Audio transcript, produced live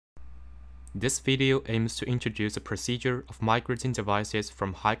This video aims to introduce the procedure of migrating devices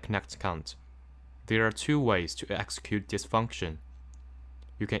from Hik-Connect account. There are two ways to execute this function.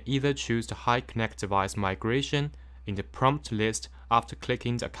 You can either choose the Hik-Connect device migration in the prompt list after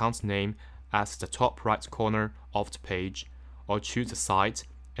clicking the account name at the top right corner of the page, or choose the site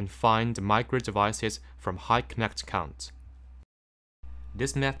and find the migrate devices from Hik-Connect account.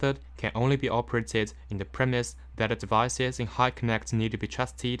 This method can only be operated in the premise that the devices in Hik-Connect need to be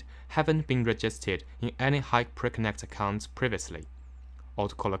trusted haven't been registered in any Hik-ProConnect accounts previously, or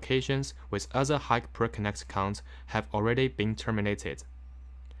the collocations with other Hik-ProConnect accounts have already been terminated.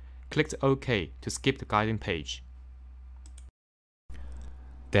 Click OK to skip the guiding page.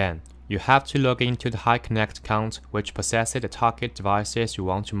 Then, you have to log into the Hik-Connect account which possesses the target devices you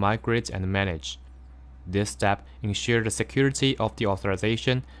want to migrate and manage. This step ensures the security of the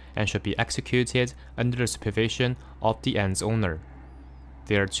authorization and should be executed under the supervision of the end's owner.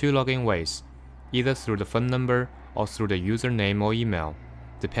 There are two login ways, either through the phone number or through the username or email,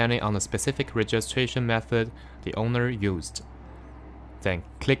 depending on the specific registration method the owner used. Then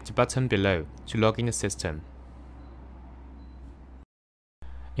click the button below to log in the system.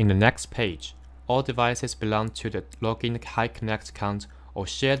 In the next page, all devices belong to the login Hik-Connect account or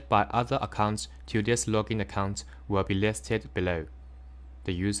shared by other accounts to this login account will be listed below.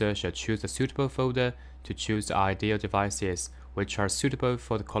 The user should choose a suitable folder to choose the ideal devices which are suitable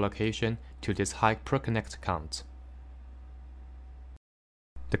for the collocation to this Hik-ProConnect account.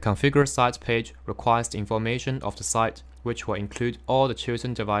 The Configure Site page requires the information of the site, which will include all the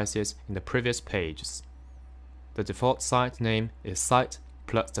chosen devices in the previous pages. The default site name is site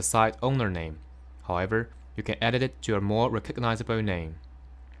plus the site owner name. However, you can edit it to a more recognizable name.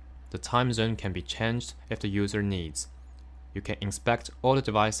 The time zone can be changed if the user needs. You can inspect all the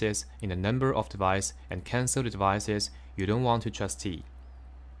devices in the number of devices and cancel the devices you don't want to trustee.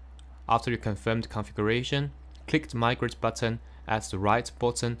 After you confirm the configuration, click the Migrate button at the right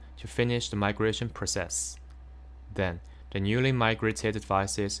bottom to finish the migration process. Then, the newly migrated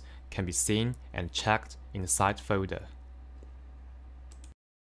devices can be seen and checked in the site folder.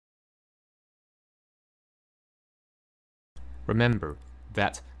 Remember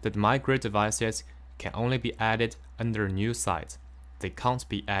that the migrate devices can only be added under a new site. They can't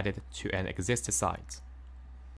be added to an existing site.